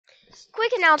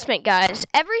quick announcement, guys.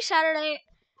 Every Saturday,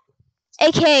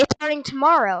 aka starting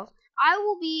tomorrow, I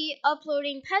will be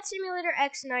uploading Pet Simulator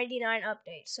X99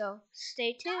 updates, so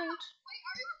stay tuned.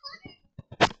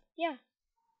 Yeah.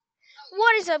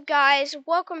 What is up, guys?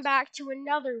 Welcome back to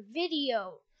another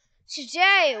video.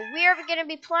 Today, we are going to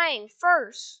be playing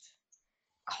first.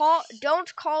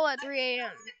 Don't call at 3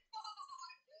 a.m.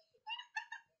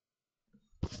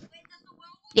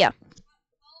 Yeah.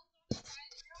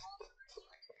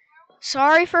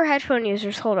 Sorry for headphone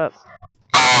users. Hold up.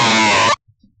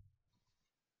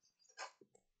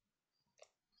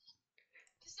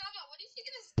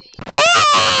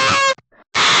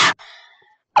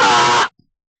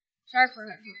 Sorry for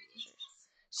headphone users.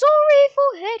 Sorry for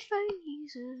headphone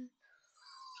users.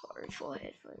 Sorry for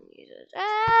headphone users.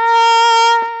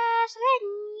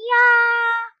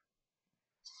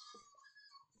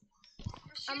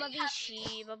 I'ma be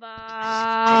Shiba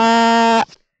Ba.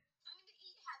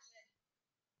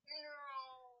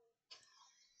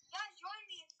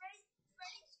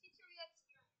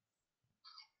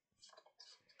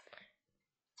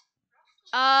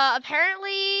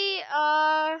 Apparently,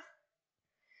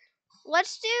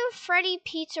 let's do Freddy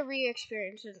Pizzeria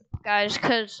experiences, guys,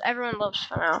 because everyone loves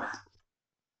Fnaf.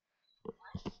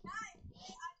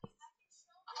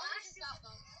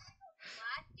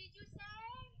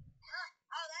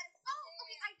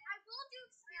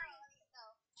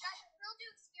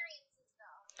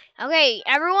 Okay,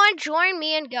 everyone join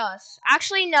me and Gus.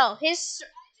 Actually, no, his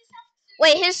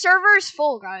server is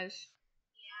full, guys.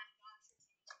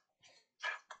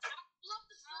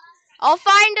 I'll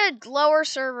find a lower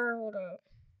server. Hold up.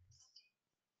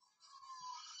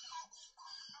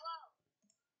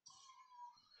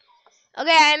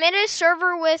 Okay, I'm in a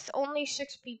server with only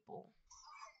 6 people.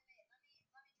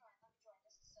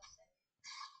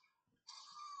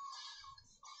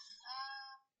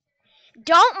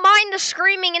 Don't mind the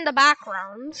screaming in the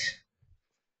background.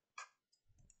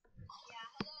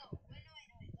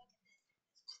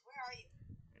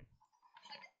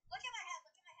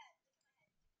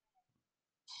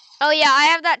 Oh yeah, I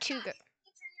have that too.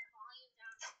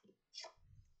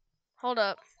 Hold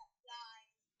up.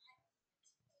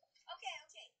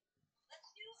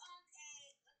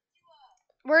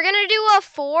 We're gonna do a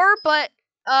 4, but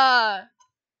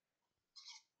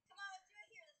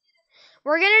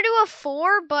we're gonna do a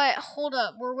 4, but hold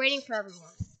up, we're waiting for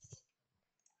everyone.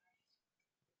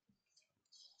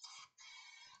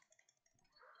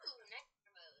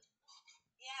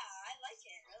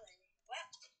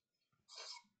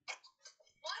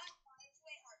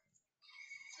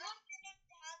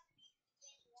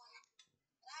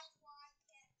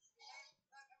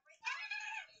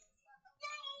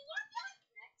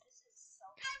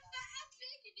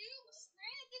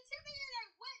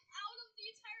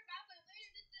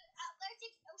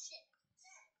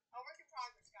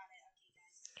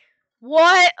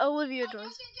 What, Olivia doing?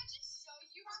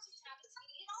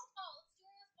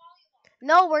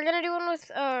 No, we're gonna do one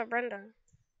with Brenda.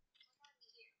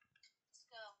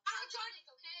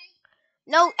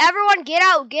 No, everyone get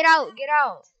out, get out, get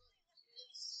out.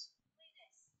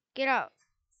 Get out.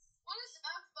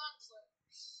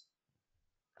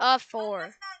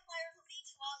 4.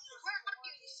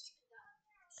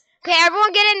 Okay,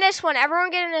 everyone get in this one. Everyone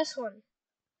get in this one.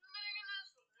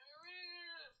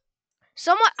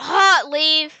 Someone,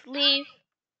 leave. How about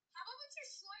we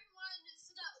just join one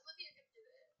so that Olivia can do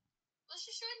it? Let's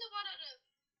just join the one out of.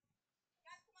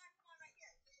 Guys, come on right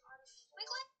here.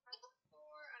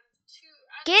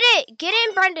 Get it. Get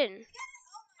in, Brendan.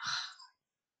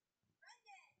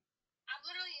 I'm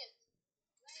literally in.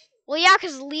 Well, yeah,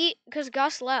 cause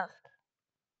Gus left.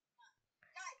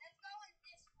 Guys, let's go in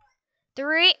this one.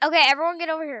 3. Okay, everyone get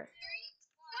over here.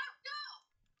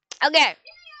 3, go. Okay.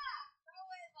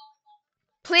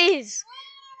 Please.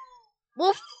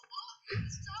 We'll. That's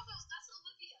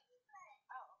Olivia.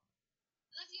 Oh.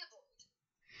 Olivia board.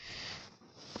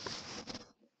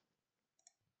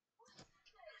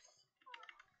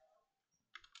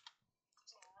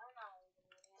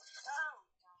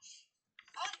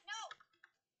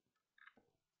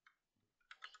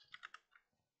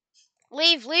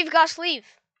 Leave, Gus, leave.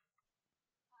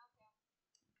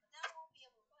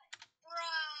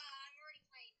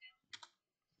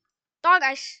 Dog,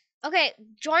 okay,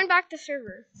 join back the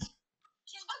server.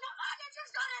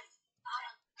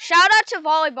 Shout out to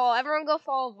volleyball. Everyone go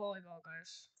follow volleyball,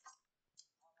 guys.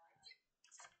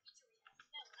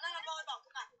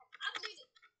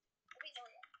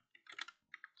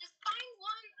 Just find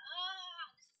one.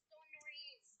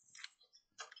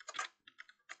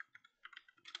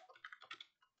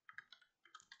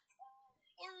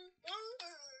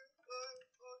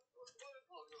 This is so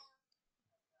annoying.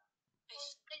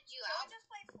 you out? Just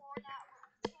play Fortnite.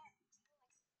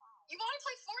 You want to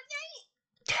play Fortnite?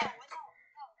 No. Go.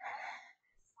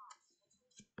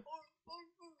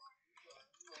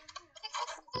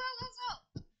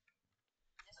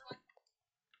 This one.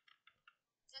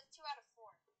 It says 2 out of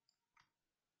 4.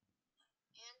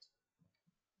 And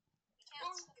we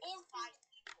can't split 5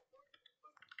 people.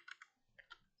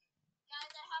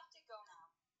 Guys, I have to go now.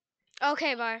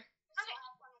 Okay, bye.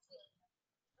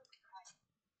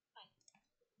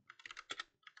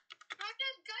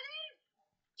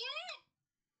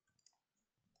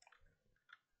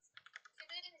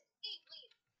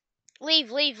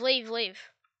 Leave.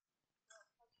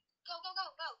 Go.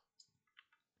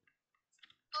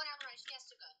 Go down the right. She has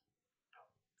to go.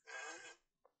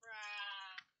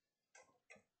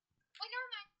 Wait, never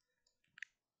mind.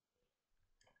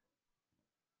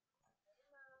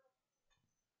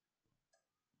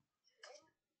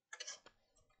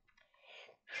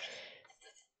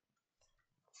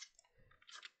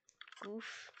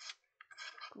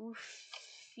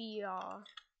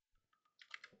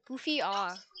 Goofy ah.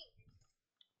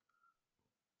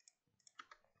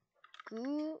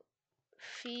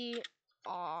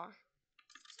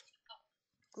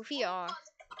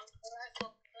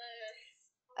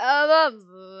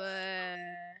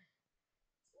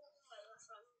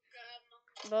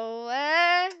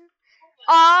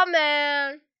 Aw,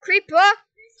 man. Creeper.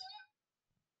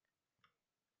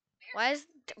 Why is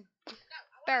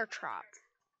bear trap?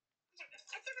 I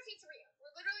took a pizzeria.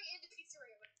 We're literally in the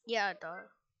pizzeria. Yeah, duh.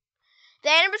 The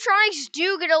animatronics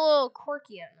do get a little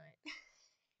quirky at night.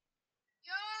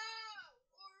 Yo!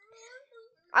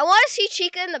 I want to see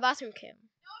Chica in the bathroom cam.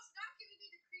 No, it's not giving me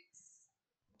the creeps.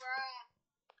 Bruh.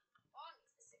 On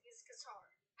this guitar.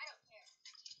 I don't care.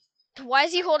 Why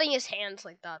is he holding his hands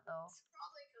like that, though?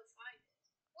 Probably go find it.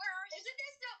 Where are you? Isn't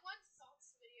this that one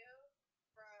Salts video?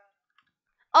 Bruh.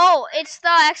 Oh, it's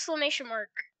the exclamation mark.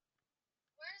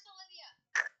 Where's Olivia?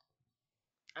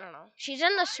 I don't know. She's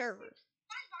in the server.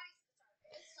 Find Bonnie's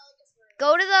guitar. It's telling us where it is.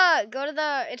 Go to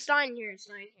the. It's not in here. You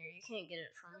can't get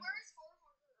it from. Where is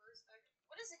 400?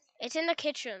 What is it? It's in the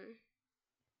kitchen.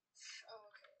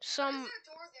 Oh, okay. There's a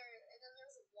door there, and then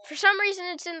there's a wall. For some reason,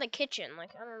 it's in the kitchen.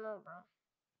 Like, I don't know, bro.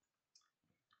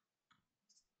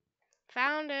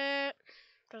 Found it.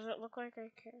 Does it look like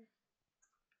I can?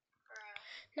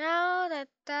 Now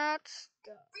that's done.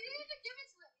 We didn't even give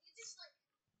it to him. He just like.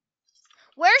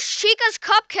 Where's Chica's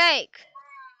cupcake?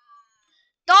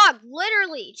 Dog,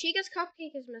 literally, Chica's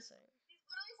cupcake is missing. He's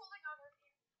literally holding on her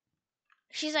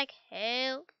hand. She's like,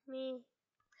 help me.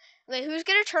 Wait, who's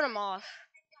gonna turn them off?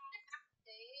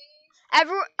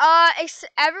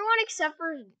 Everyone except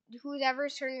for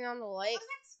whoever's turning on the light. What is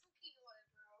that spooky one,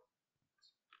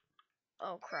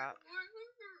 bro? Oh crap.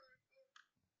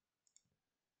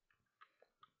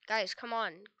 Guys, come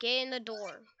on. Get in the door. Here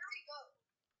we go.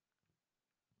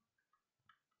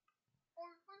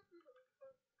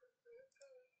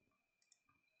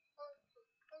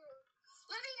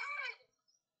 Let me in!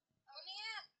 Let me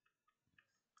in!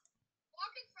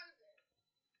 Walk in front of it.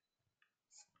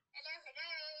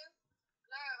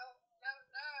 Hello.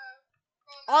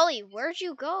 Ollie, where'd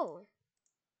you go?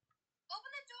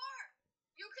 Open the door!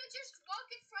 You could just walk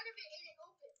in front of it and it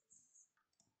opens.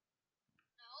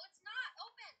 No, it's not.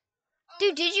 Open. Oh,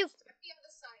 Dude, did you... The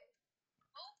other side.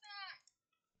 Open.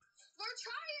 We're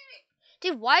trying!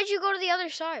 Dude, why'd you go to the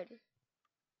other side?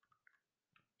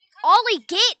 Ollie,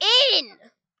 get in!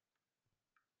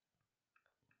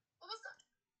 What was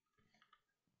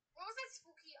that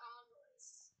spooky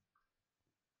noise?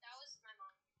 That was my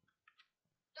mom.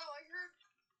 No, I heard.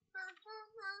 No,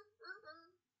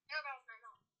 that was my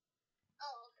mom.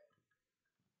 Oh, okay.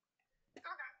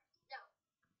 Okay. No.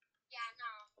 Yeah,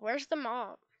 no. Where's the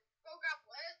mop? Go grab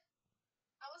what?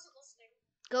 I wasn't listening.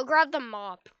 Go grab the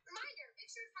mop. Reminder, make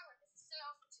sure your power doesn't stay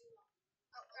off for too long.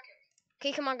 Oh, okay.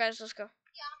 Okay, come on, guys, let's go.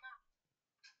 Yeah, I'm out.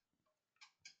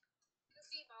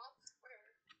 Goofy mom?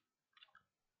 Whatever.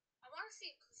 I want to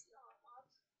see Goofy mom.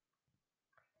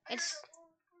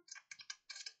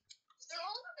 They're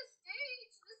all on the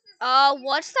stage. This is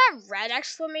What's that red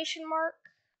exclamation mark?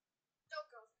 Don't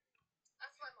go.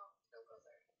 That's my mom. Don't go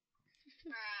there.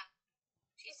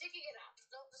 She's taking a nap.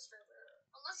 Don't disturb her.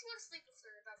 Unless you want to sleep with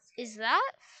her. That's good. Is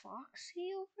that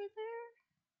Foxy over there?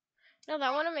 No,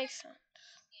 that wouldn't make sense.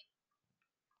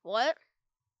 What?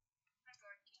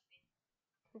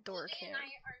 Door Olivia cam. and I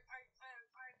are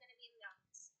going to be in the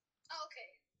office. Oh,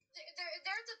 okay.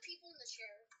 They're the people in the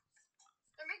chair.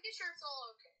 They're making sure it's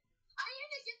all okay. I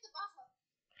need to get the buffer.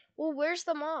 Well, where's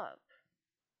the mop?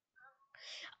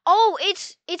 Oh,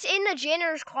 it's in the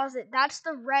janitor's closet. That's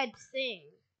the red thing.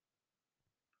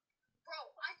 Bro,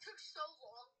 I took so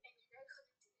long to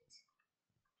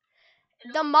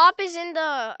The mop is in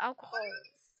the alcohol. What are these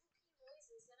spooky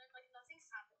noises? And then like nothing's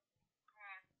happening.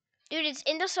 Dude, it's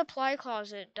in the supply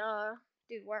closet. Duh.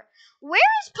 Dude, where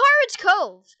is Pirates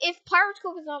Cove? If Pirates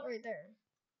Cove is not right there.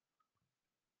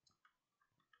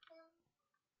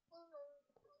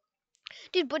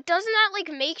 Dude, but doesn't that like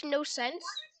make no sense?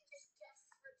 Why did you just guess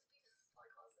for it to be the supply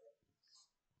closet?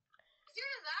 It's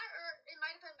either that or it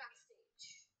might have been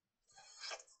backstage.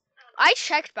 I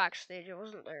checked backstage. It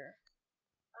wasn't there.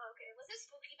 Oh, okay. Was it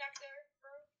spooky back there,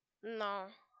 bro?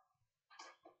 No.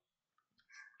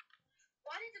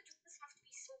 Why did the doors have to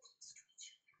be so close to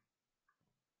each other?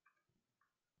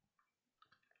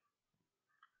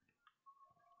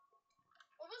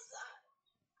 What was that?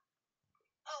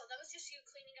 Oh, that was just you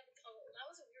cleaning up the color. That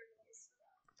was a weird noise.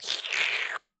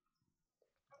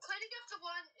 I'm cleaning up the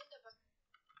one in the.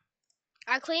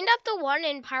 I cleaned up the one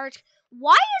in Pirates.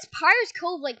 Why is Pirates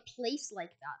Cove like placed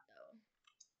like that though?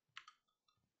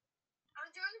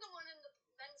 I'm doing the one in the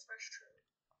men's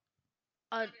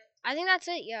restroom. I think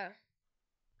that's it. Yeah.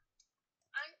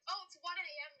 Oh, it's 1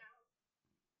 a.m. now.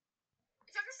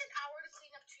 It's ever an hour to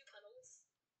clean up 2 puddles.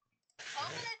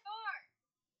 Open the door.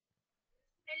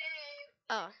 Hello.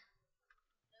 Oh.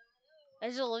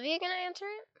 Is Olivia gonna answer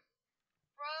it?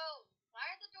 Bro, why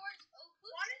are the doors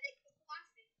open? Why did they keep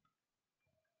laughing?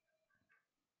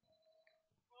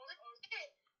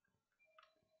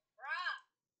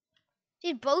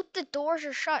 Dude, both the doors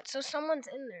are shut, so someone's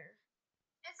in there.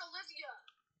 It's Olivia.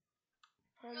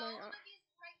 Oh No, my god. Olivia's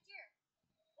right here.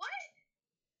 What?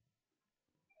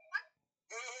 What?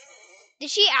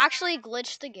 Did she actually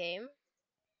glitch the game?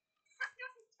 I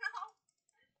don't know.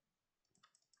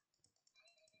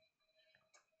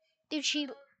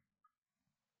 Dude,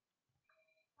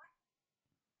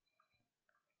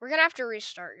 we're gonna have to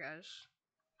restart, guys.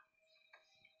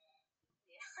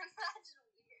 Yeah, that's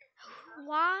weird.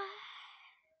 Why?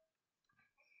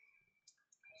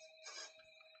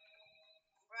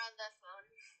 We're on that phone.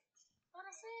 What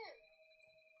is it?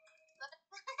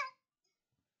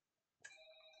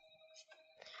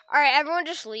 Alright, everyone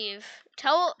just leave.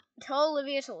 Tell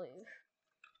Olivia to leave.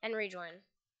 And rejoin.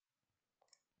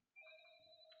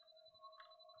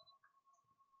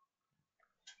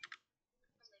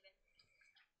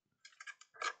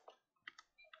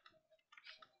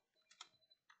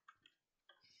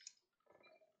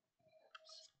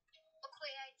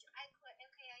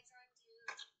 I joined you.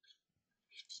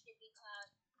 Shippy Cloud.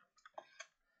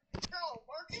 Bro,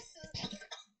 Marcus is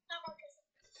not Marcus.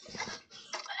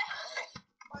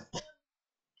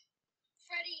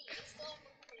 Freddy is still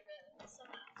moving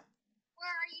somehow.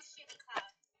 Where are you, Shippy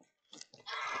Cloud?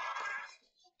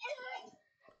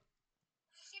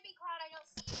 Shippy Cloud, I don't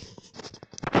see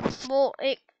you. Well,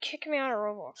 it kicked me out of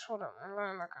Roblox. Hold on, I'm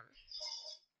gonna work on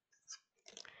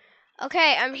it.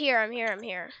 Okay, I'm here.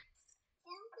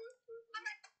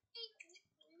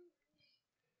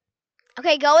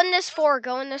 Okay, go in this 4. No,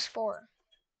 I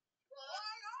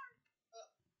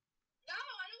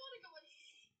don't want to go in.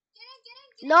 Get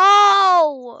in.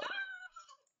 No!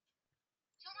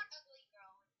 You don't want ugly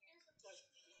girl in here.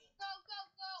 Go. Don't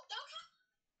come.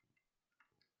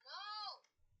 No.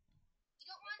 You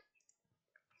don't want.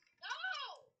 No.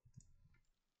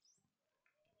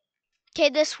 Okay,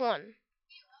 this one.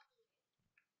 You ugly.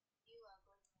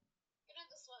 Get in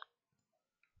this one.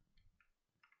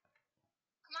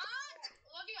 Come on.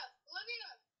 Olivia.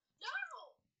 No.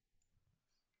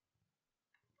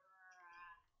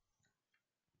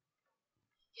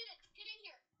 Get in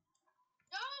here.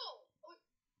 No.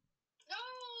 No.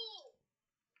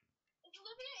 Is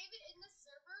Olivia even in the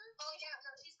server? Oh yeah, no,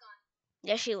 she's gone.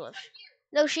 Yeah, she left. Here.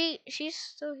 No, she's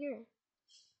still here.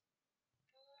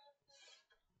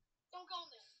 Don't go in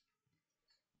there.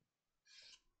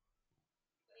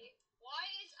 Wait, why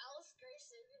is Alice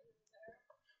Grayson in there?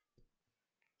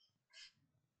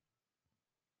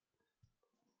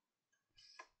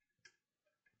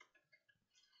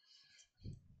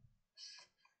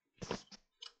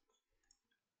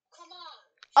 Come on.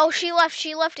 Oh, she left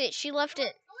it. Go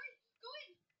in.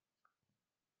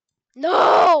 No!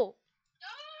 No!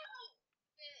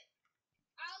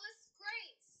 Alice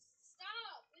Grace,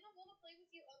 stop. We don't want to play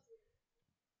with you ugly.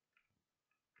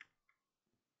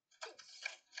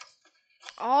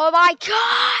 Oh my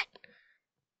god!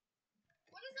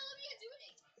 What is Olivia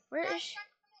doing? Where is she?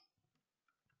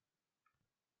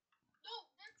 No,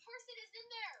 that person is in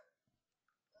there.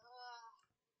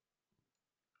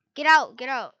 Get out. Go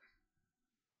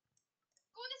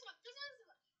in this one. Go in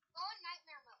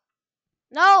nightmare mode.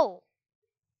 No!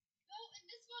 Go in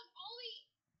this one, Ollie.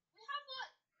 We have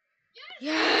one. Yes!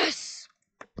 Yes!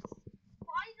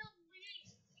 Finally!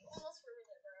 You almost ruined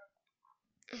it, bro.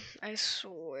 I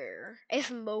swear.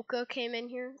 If Mocha came in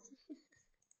here.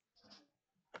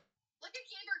 Look at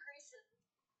Gamer Grayson.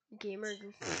 Gamer.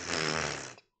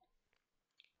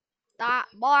 That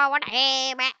boy, what the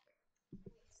hell, man?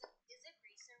 Is it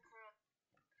Grayson from?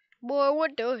 Boy,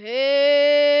 what the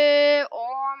hell?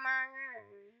 Oh my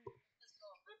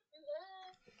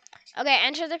god. Okay,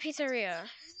 enter the pizzeria.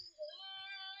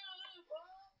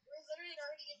 We're literally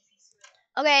already in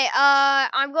pizzeria. Okay,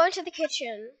 I'm going to the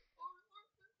kitchen.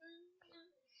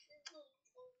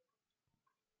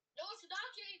 No, it's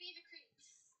not JB the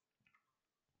Creeps.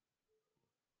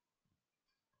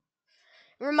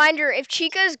 Reminder, if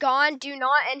Chica's gone, do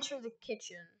not enter the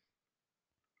kitchen.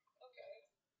 Okay.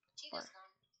 Chica's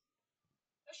gone.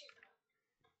 No, she's not.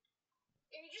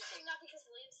 Are you just saying that because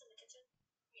William's in the kitchen?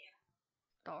 Yeah.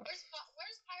 Oh.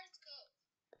 Where's Pirates Cove?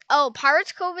 Oh,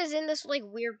 Pirates Cove is in this, like,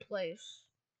 weird place.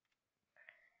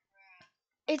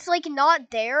 It's, like,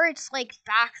 not there. It's, like,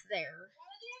 back there.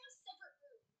 Why do they have a separate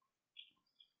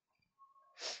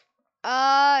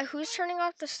room? Who's turning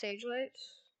off the stage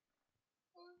lights?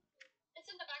 It's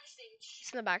in the backstage.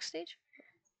 It's in the backstage?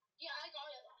 Yeah, I got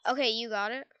it. Okay, you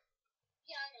got it?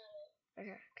 Yeah, I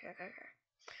got it.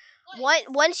 Okay.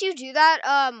 Once you do that,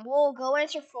 we'll go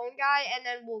answer phone guy, and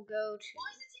then we'll go to...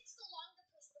 Why does it take so long to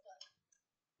press the button?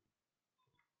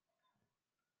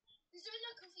 Who's doing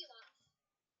a goofy laugh?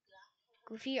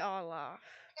 Goofy all laugh.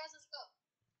 Guys, let's go.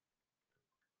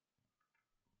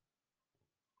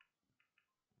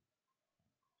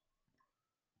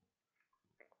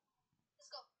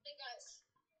 Let's go. Hey, guys.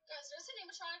 Guys, there's an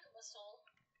animatronic whistle.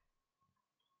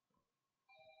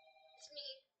 It's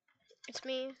me. It's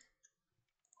me.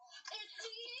 It's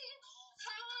me.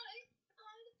 Hi.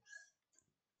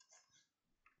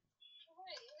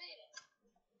 Wait, you made it.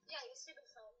 Yeah, you see the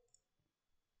phone.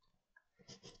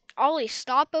 Ollie,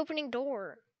 stop opening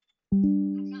door.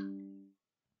 I'm not.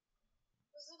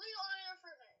 This will be on air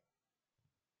for a minute.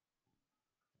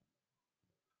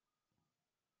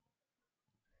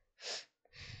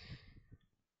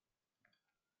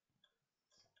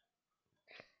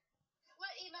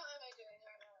 What email am I doing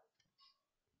right now?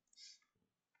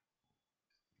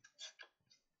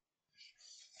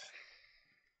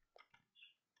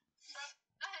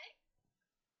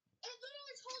 It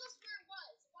literally told us where it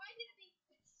was. Why did it be?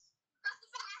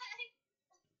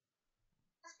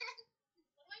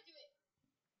 What am I doing?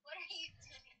 What are you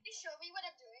doing? Can you show me what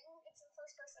I'm doing? It's in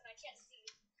first person. I can't see.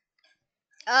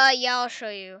 Yeah, I'll show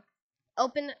you.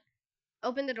 Open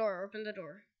the door. Open the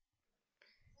door.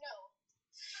 No.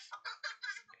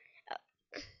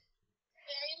 Wait,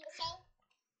 are you in the cell?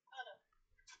 Oh no.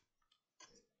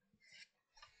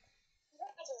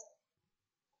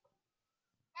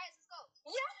 Guys, let's go.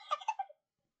 Yeah.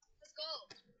 Let's go.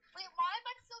 Wait, why am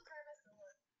I still grabbing the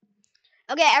door?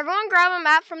 Okay, everyone grab a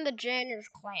map from the janitor's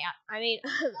class. I mean,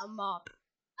 a mop.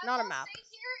 Not a map. Stay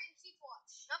here and keep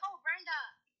watch. No, Brenda.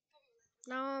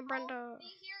 No, Brenda. I'll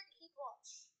be here and keep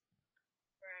watch.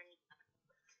 Brenda.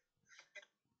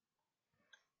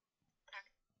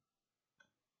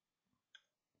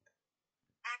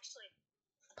 Actually.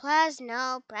 Please,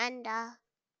 no, Brenda.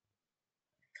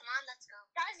 Come on, let's go.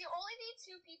 Guys, you only need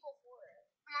 2 people for it.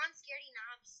 Come on, scaredy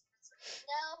knobs.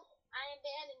 No, I am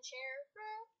banned in chair.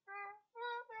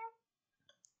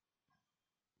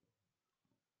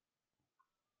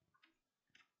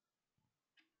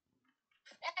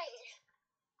 Hey.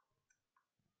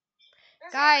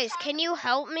 Guys, can you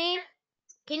help me?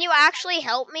 Can you actually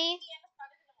help me?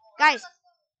 Guys,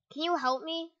 can you help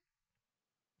me?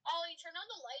 Ollie, turn on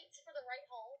the lights for the right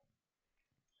hall.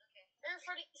 Okay. Or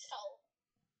for the east hall.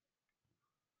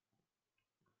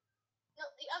 No,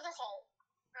 the other hall.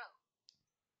 No.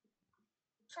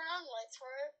 Turn on the lights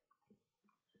for it.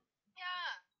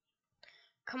 Yeah.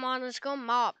 Come on, let's go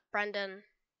mop, Brendan.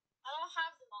 I don't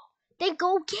have the mop. Then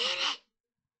go get it.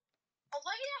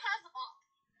 Olivia has the mop.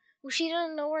 Well, she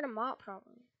doesn't know where to mop,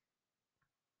 probably.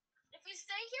 If we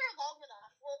stay here long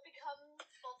enough, we'll become 12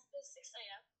 to 6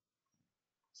 a.m.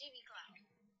 GB cloud.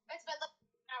 It's been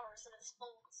hours and it's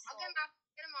full. I'll get him off.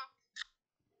 Get him off.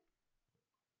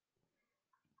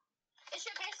 It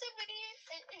should basically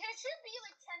it should be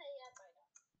like 10 a.m. right now.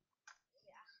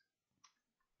 Yeah.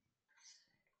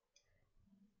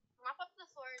 Mop up the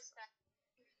floors.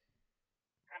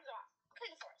 Grab them off.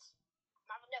 Clean the floors.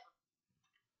 Mop them down.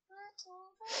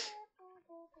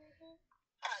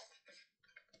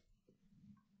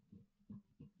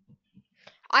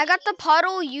 I got the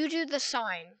puddle, you do the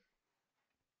sign.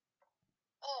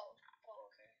 Oh,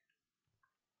 okay.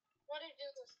 What did you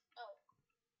do this? Oh.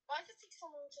 Why does it take so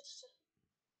long to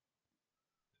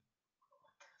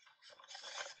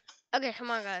Okay,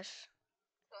 come on, guys.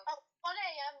 Oh, 1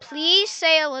 a.m. now. Please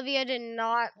say Olivia did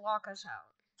not lock us out.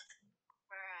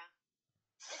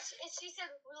 She said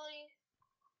really.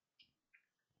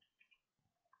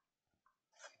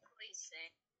 Please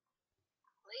say.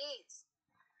 Please.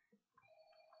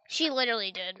 She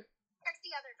literally did. Check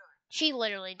the other door. She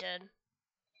literally did.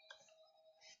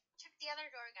 Check the other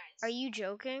door, guys. Are you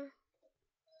joking?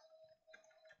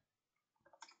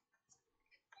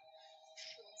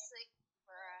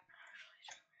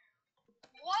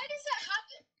 Why does that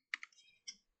happen?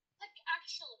 Like,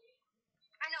 actually.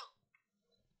 I know.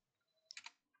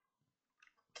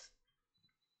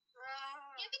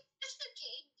 Give me just a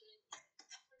game, dude.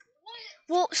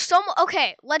 Well,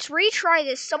 okay, let's retry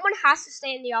this. Someone has to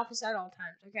stay in the office at all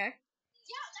times, okay?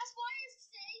 Yeah, that's why it's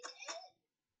staying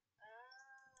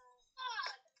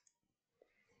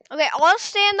in. Okay, I'll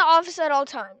stay in the office at all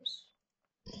times.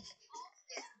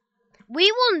 We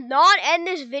will not end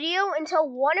this video until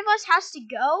one of us has to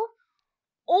go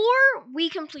or we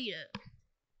complete it.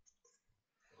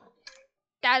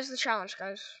 That is the challenge,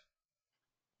 guys.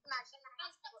 Imagine if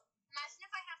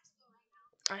I have to go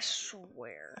right now. I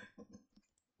swear.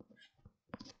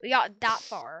 We got that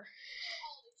far.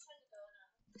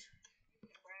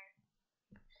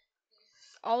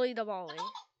 Ollie the Bolly.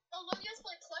 Olivia's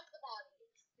gonna collect the body.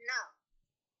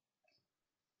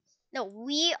 No, No.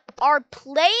 we are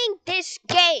playing this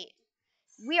game.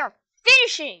 We are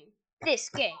finishing this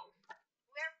game.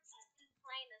 We're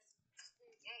playing this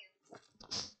game.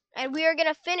 And we are going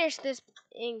to finish this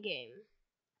in-game.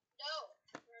 No,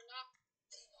 we're not.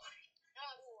 No.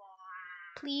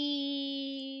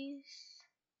 Please.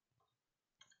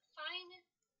 Fine,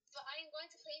 but I'm going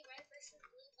to play red versus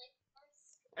blue like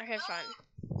first. Okay, fine.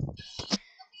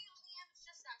 It's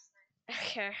just us then.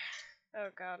 Okay. Oh,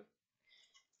 God.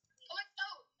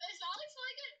 Is Alex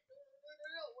like it?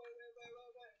 Wait.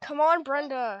 Come on,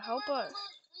 Brenda. Help us.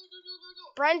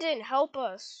 Brendan, help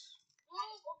us. Where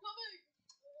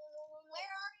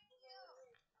are you?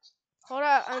 Hold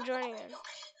up, I'm joining in. I'm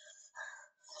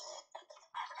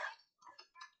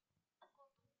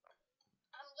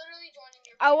literally joining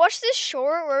your. I watched this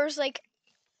short where it was like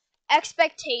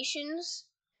expectations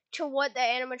to what the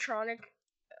animatronic,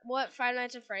 what Five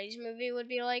Nights at Freddy's movie would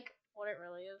be like, what it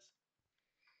really is.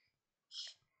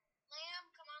 Lamb,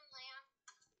 come on, Lamb.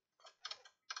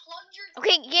 Plug your.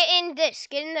 Okay, get in this.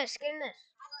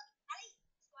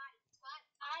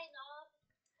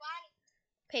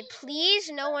 Okay, please,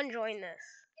 no one join this.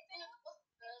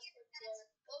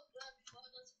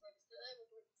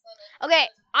 Okay,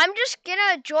 I'm just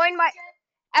gonna join my.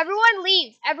 Everyone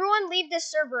leave. Everyone leave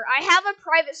this server. I have a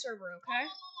private server, okay?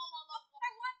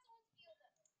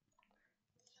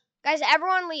 Guys,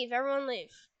 everyone leave. Why?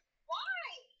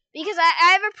 Because I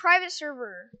have a private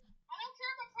server. I don't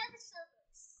care about private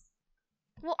servers.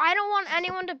 Well, I don't want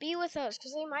anyone to be with us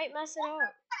because they might mess it up. Why?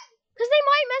 Because they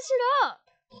might mess it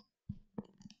up.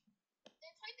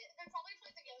 They probably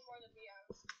played the game more than we are.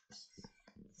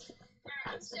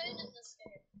 Alright, I'm staying in this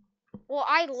game. Well,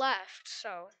 I left,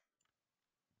 so.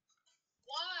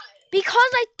 Why?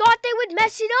 Because I thought they would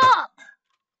mess it up.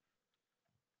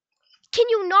 Can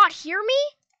you not hear me?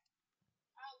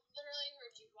 I literally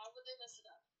heard you. Why would they mess it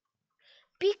up?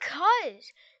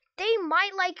 Because they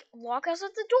might, like, lock us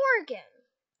at the door again.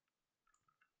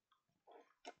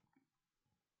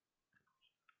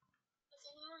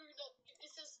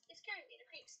 It's carrying me to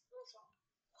creeps.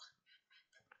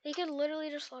 They could literally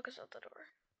just lock us at the door.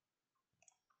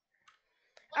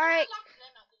 Well, Alright.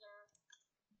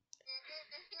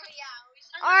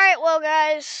 Yeah, Alright, well,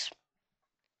 guys.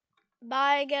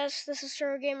 Bye, I guess. This is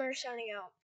Sir Gamer signing out.